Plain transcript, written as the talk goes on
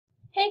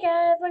Hey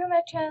guys, welcome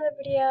back to another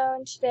video,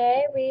 and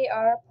today we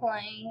are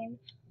playing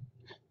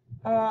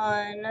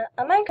on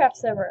a Minecraft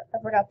server. I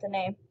forgot the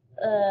name.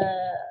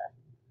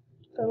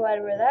 But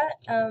whatever that.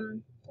 I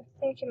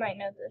think you might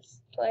know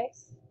this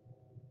place.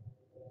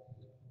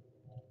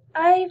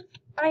 I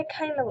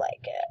kind of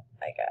like it,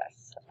 I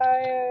guess.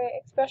 I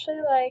especially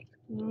like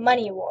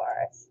Money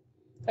Wars,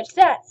 which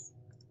that's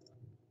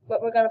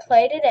what we're gonna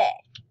play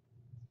today.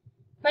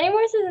 Money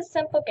Wars is a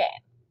simple game.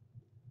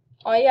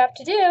 All you have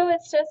to do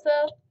is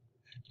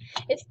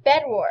it's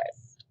Bed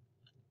Wars.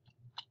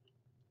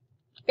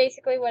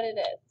 Basically what it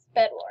is.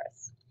 Bed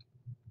Wars.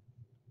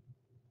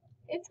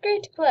 It's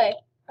great to play.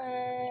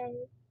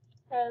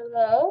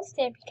 Hello,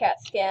 Stampy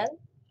Cat Scan.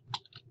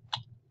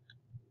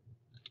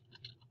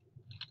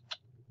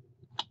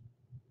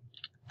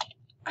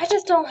 I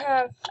just don't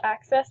have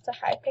access to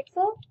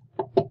Hypixel,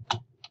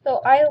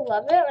 so I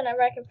love it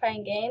whenever I can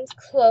find games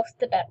close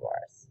to Bed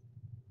Wars.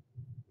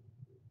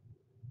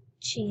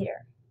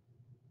 Cheater.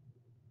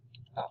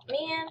 Oh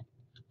man,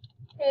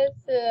 it's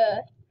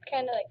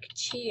kind of like a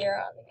cheater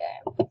on the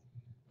game.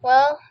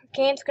 Well, the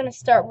game's gonna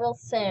start real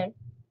soon.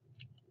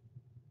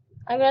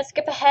 I'm gonna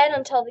skip ahead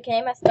until the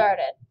game has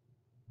started.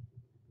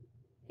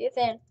 See you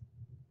soon.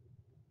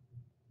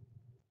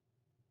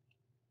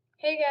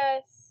 Hey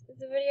guys,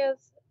 the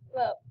video's,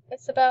 well,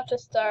 it's about to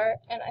start,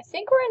 and I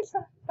think we're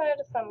inside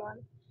of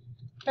someone.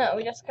 No,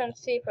 we just couldn't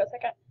see for a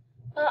second.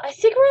 I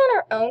think we're on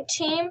our own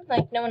team,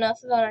 like no one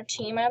else is on our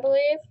team, I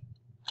believe.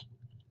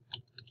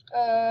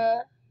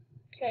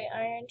 Okay,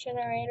 iron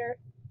generator.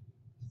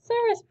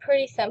 Server is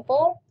pretty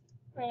simple.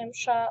 Item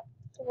shop,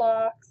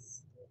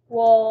 blocks,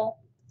 wool.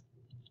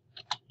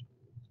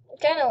 I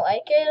kinda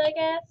like it, I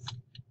guess.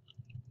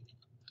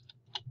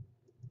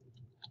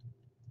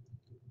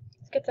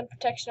 Let's get some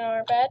protection on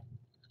our bed.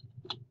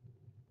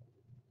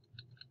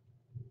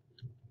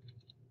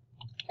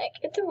 Like,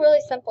 it's a really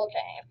simple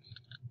game.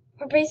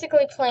 We're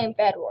basically playing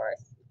Bed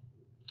Wars.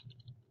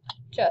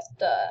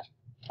 Just, a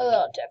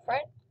little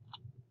different.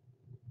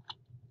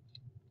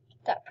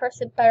 That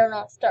person better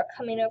not start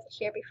coming over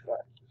here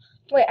before.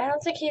 Wait, I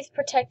don't think he's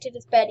protected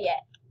his bed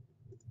yet.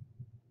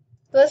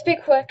 So let's be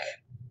quick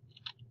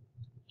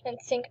and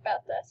think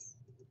about this.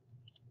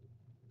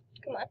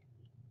 Come on.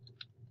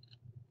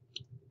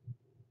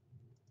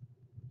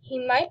 He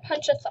might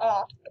punch us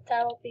off, but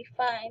that'll be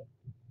fine.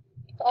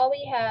 All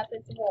we have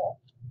is wool.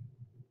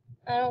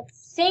 I don't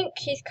think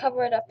he's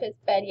covered up his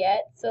bed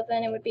yet, so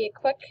then it would be a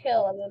quick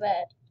kill of the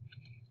bed.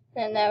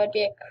 Then that would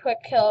be a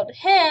quick kill to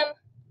him,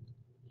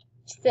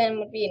 which then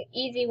would be an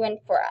easy win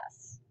for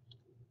us.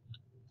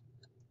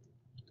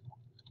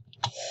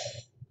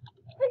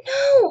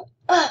 Oh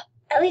no!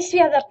 At least we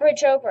have that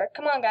bridge over.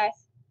 Come on,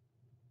 guys.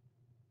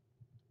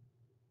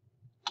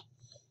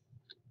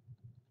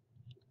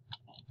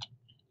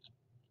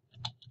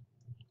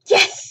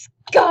 Yes!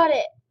 Got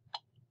it!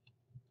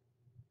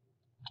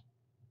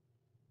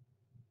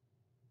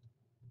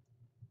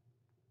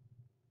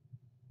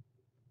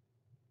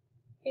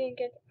 We didn't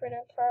get rid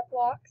of our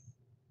blocks.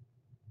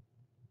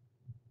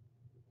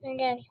 And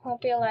again, he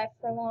won't be alive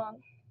for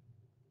long.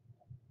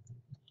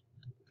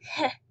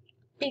 Heh.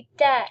 Beat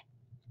that.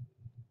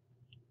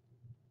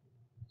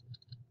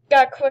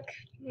 Got a quick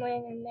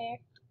win in there.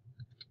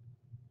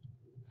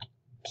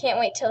 Can't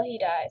wait till he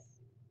dies.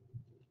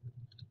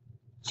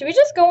 Should we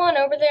just go on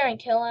over there and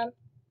kill him?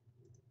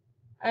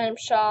 Item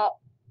shop.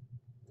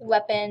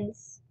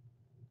 Weapons.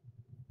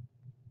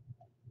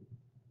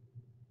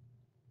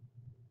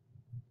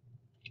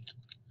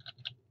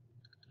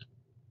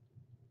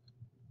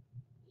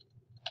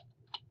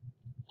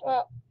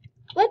 Well,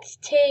 let's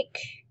take...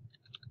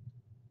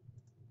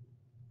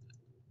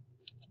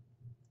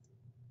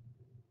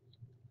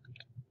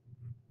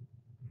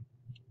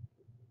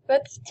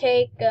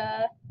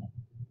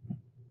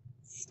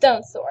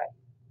 stone sword.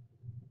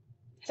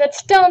 I said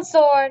stone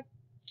sword!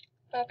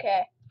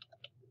 Okay.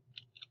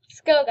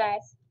 Let's go,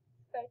 guys.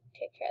 Let's go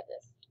take care of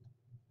this.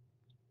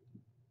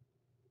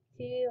 Is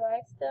he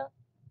alive still?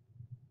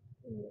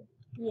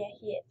 Yeah,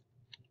 he is.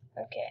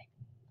 Okay.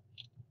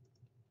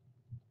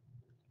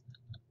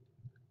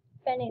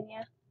 Bending,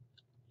 yeah.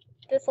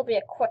 This will be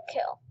a quick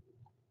kill.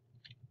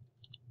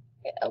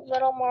 Get a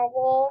little more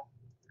wool.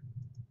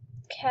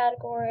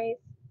 Categories.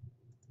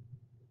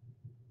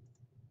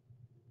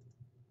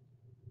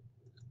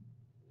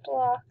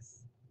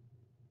 Blocks.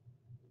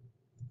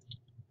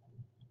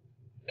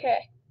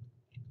 Okay.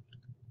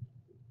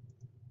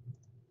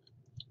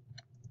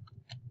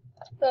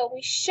 So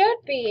we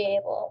should be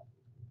able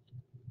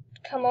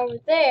to come over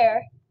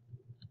there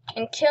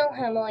and kill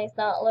him while he's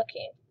not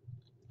looking.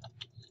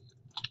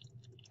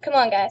 Come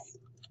on, guys.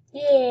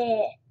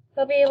 Yeah.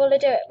 We'll be able to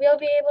do it. We'll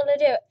be able to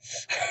do it.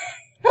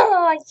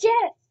 Oh,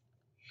 yes!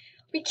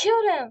 We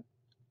killed him!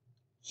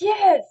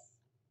 Yes!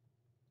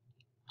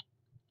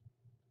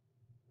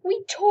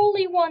 We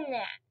totally won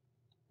that.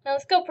 Now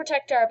let's go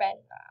protect our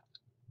bed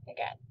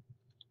again.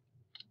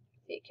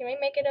 See, can we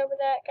make it over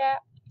that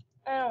gap?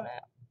 I don't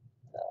know.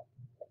 So,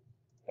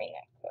 bring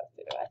that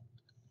closer to us.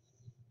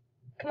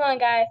 Come on,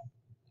 guys.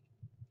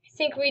 I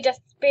think we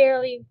just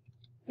barely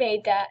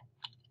made that.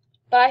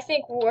 But I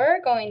think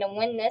we're going to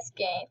win this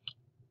game.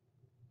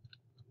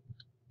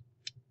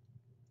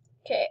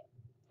 Okay,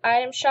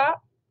 item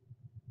shop,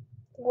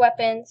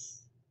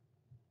 weapons,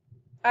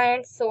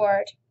 iron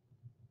sword,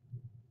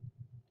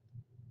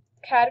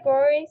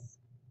 categories,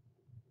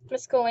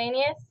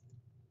 miscellaneous.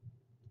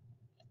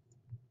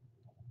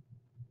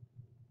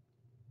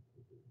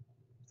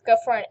 Let's go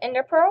for an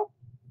ender pearl.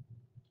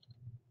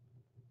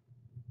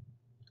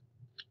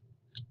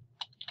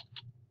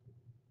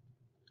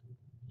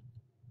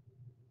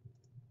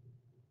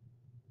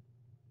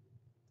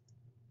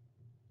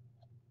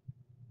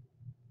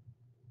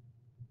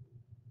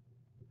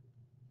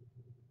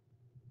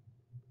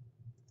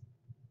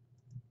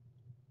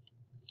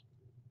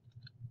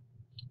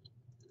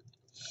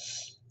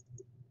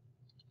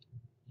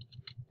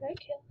 Did I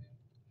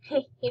kill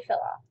him? He fell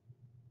off.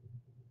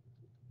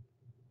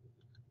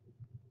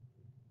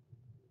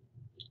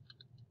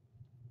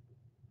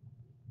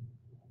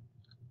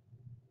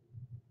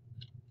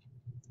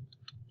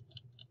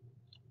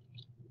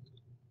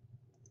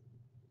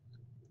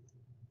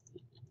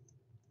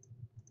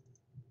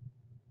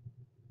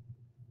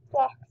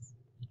 Blocks.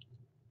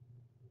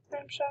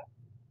 Item shop.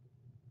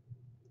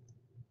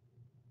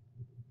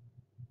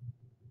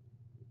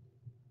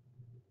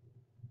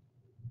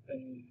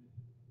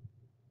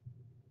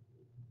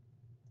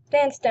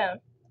 Sandstone.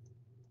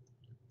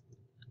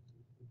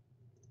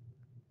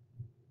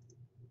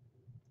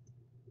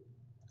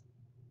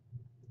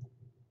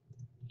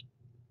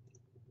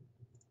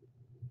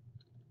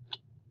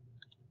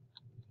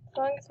 As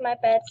long as my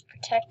bed's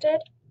protected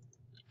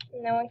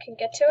and no one can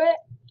get to it,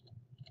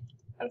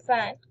 I'm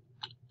fine.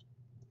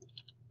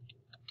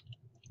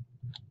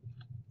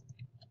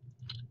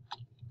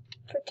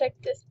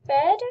 Protect this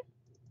bed.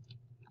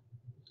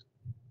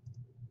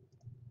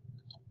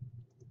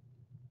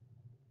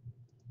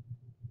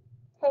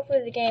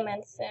 Hopefully the game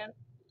ends soon.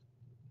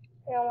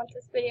 I don't want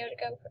this video to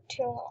go for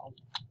too long.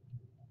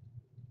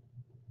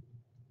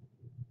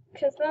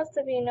 Because most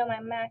of you know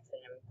my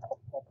maximum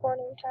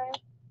recording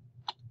time.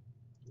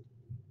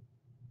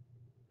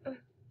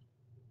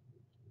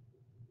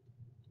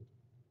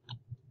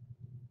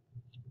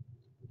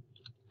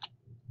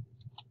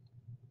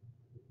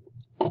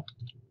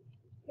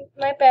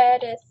 My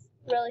bed is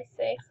really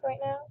safe right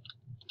now.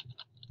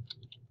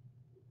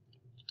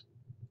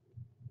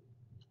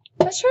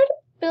 Let's try to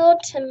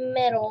build to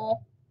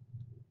middle.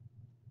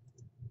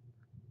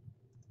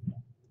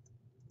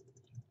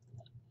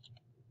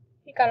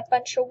 You got a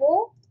bunch of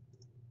wool?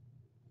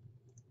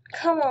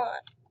 Come on.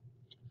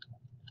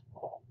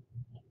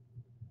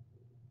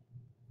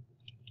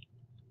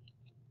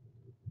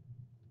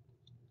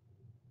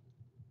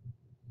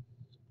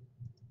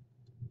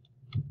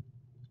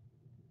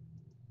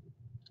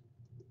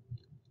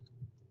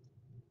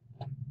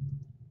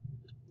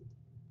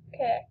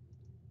 Okay.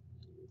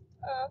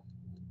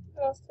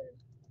 Most of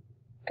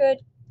good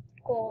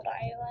gold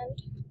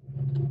island.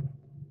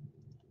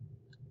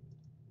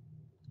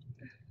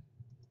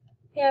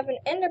 We have an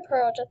ender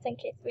pearl just in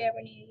case we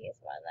ever need to use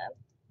one of them.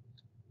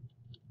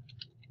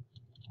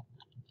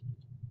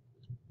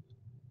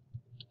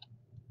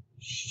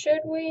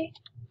 Should we?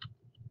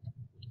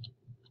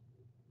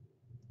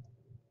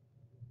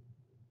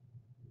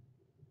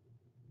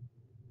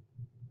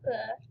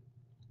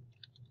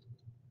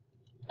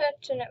 That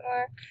didn't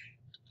work.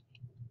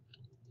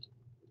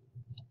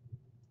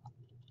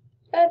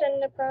 That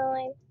ender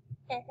pearling.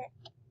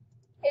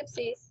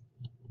 Oopsies.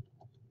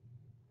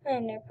 I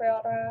ender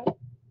pearled wrong.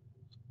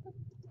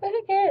 But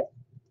who cares?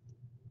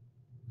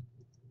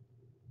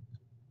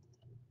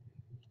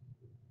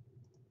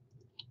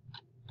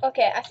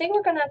 Okay, I think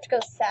we're gonna have to go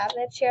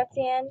savage here at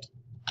the end.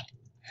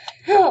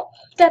 Oh,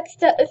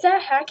 is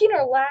that hacking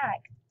or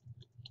lag?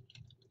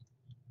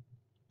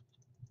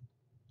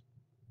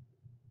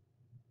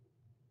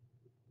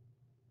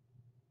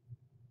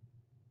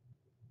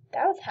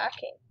 That was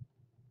hacking.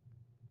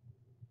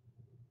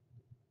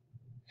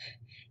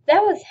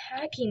 That was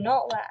hacking,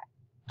 not lag.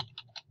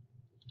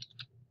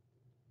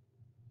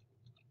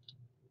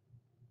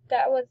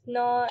 That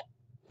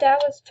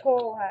was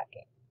total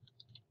hacking.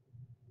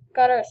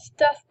 Got our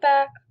stuff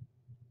back.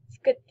 Let's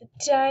get the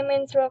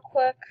diamonds real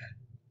quick.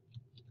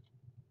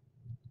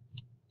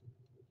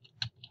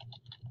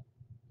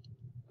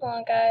 Come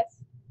on, guys.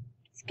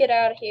 Let's get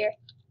out of here.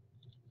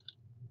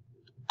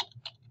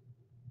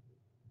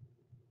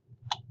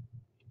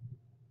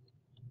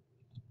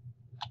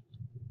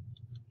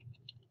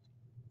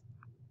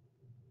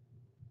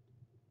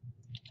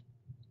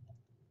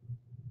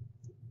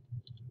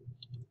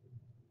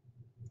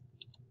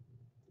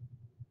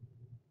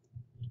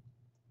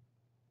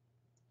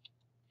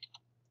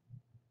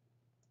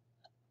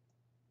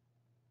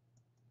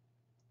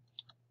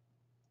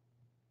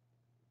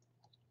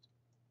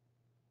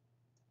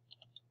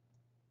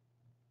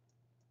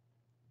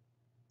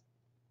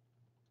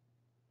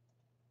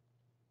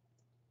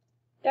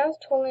 That was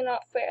totally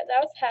not fair. That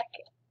was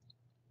hacking.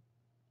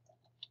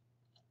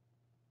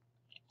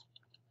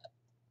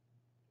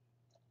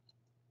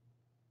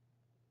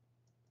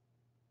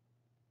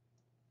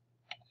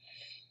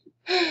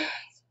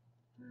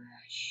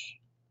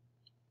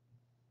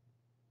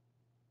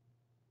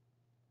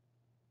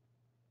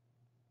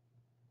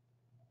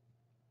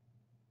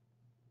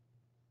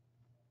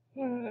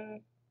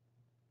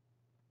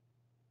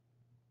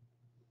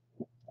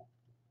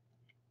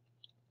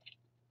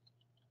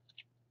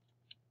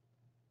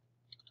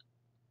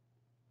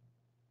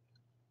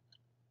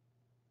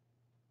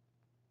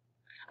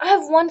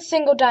 have one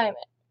single diamond.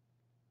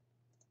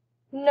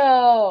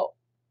 No.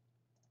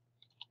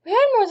 We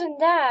had more than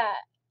that.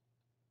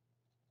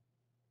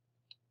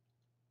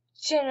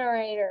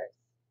 Generators.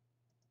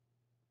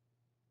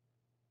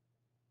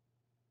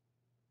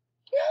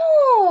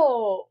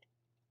 No!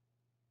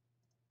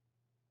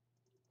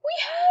 We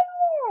had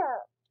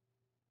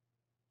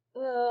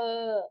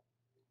more!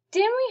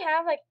 Didn't we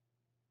have like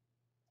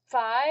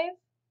 5?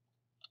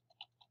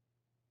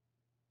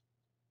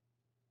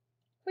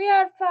 We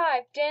had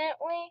 5, didn't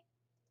we?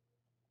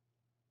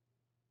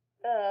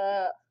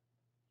 At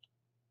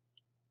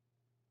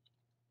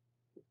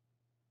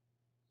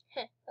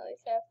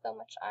least I have so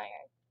much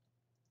iron.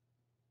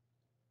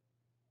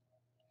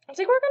 I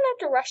think we're gonna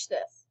have to rush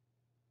this.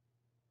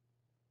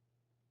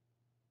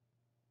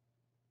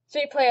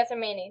 3 players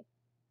remaining.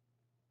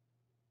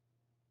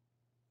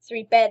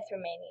 3 beds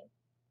remaining.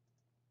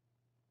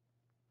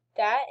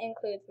 That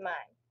includes mine.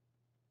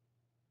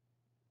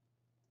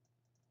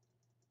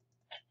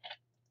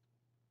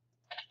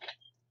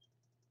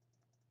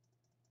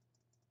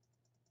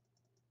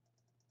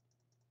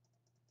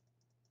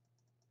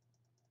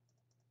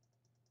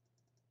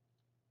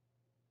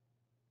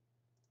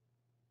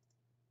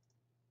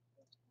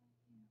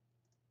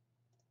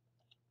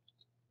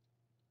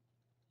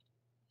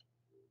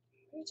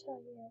 Let me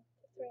tell you,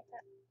 it's right now.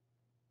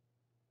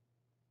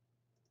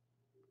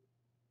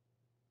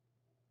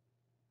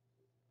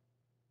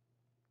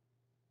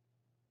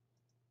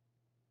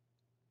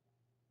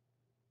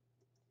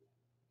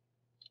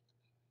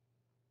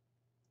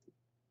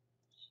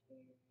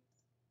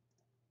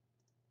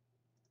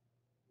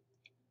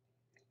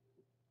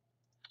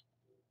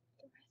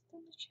 The rest in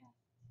the chat.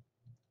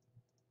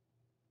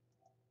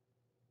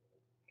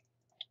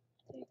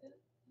 There you go,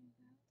 there you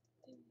go, there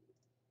you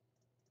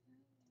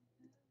go, there you go,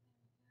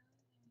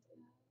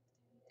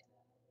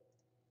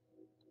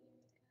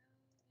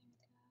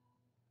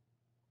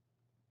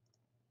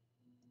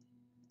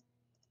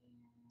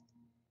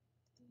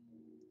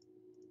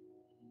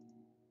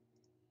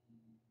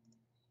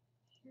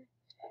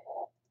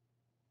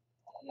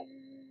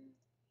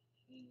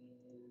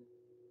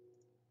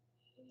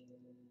 there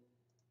you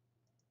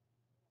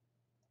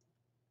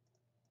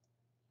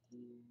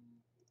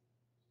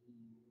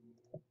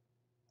go, there you go, there you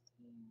go,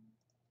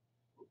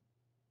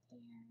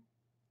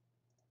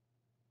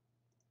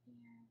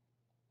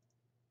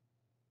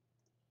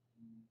 there you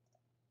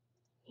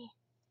go,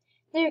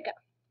 There you go.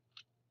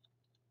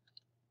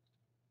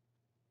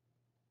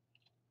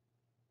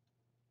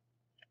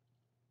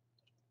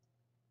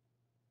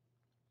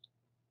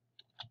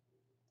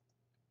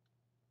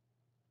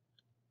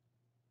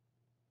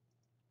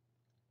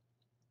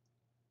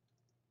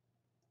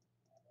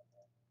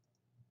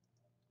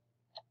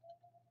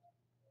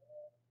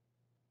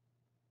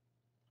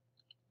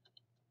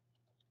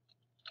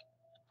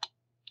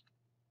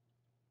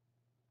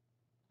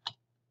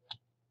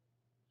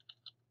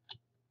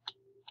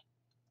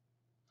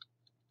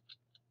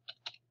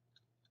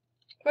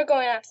 We're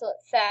going absolute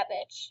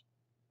savage.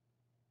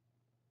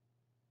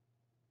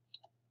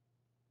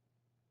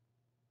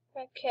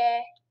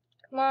 Okay.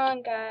 Come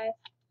on, guys.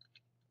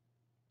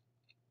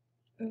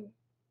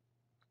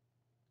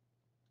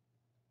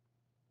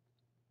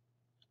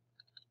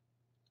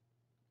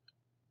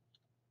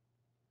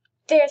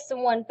 There's the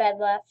 1 bed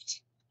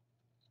left.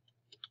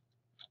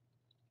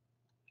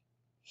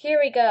 Here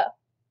we go.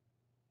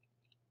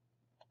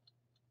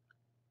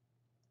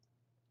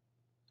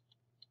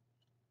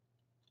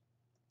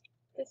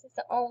 This is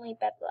the only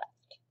bed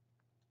left.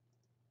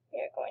 We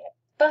are going to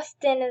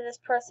bust into this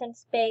person's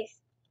space.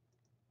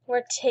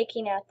 We're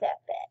taking out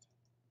that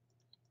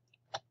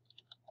bed.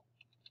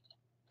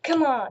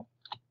 Come on.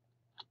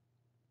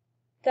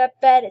 That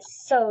bed is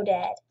so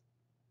dead.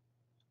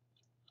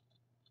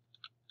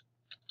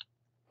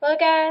 Well,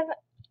 guys,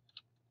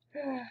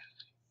 I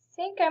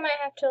think I might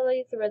have to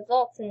leave the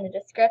results in the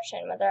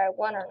description, whether I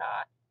won or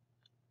not.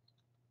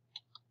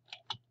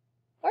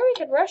 Or we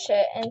could rush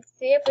it and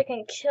see if we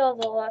can kill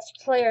the last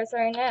players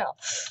right now.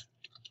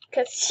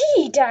 Because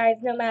he dies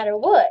no matter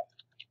what.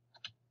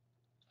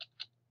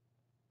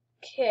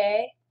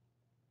 Okay.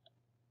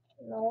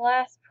 And the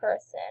last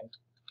person,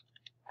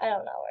 I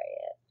don't know where he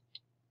is.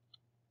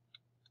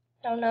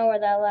 I don't know where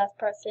that last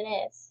person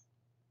is.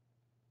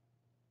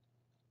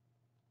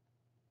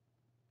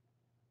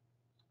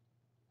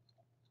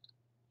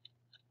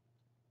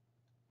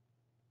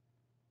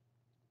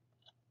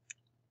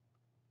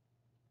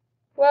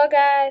 Well,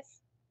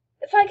 guys,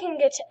 if I can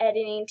get to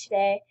editing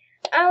today,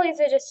 I'll leave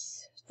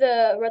just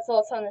the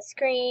results on the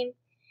screen.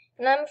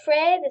 And I'm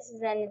afraid this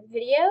is the end of the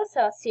video,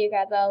 so I'll see you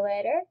guys all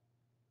later.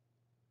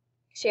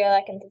 Share,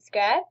 like, and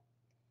subscribe.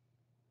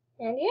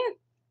 And yeah,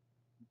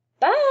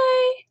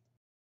 bye!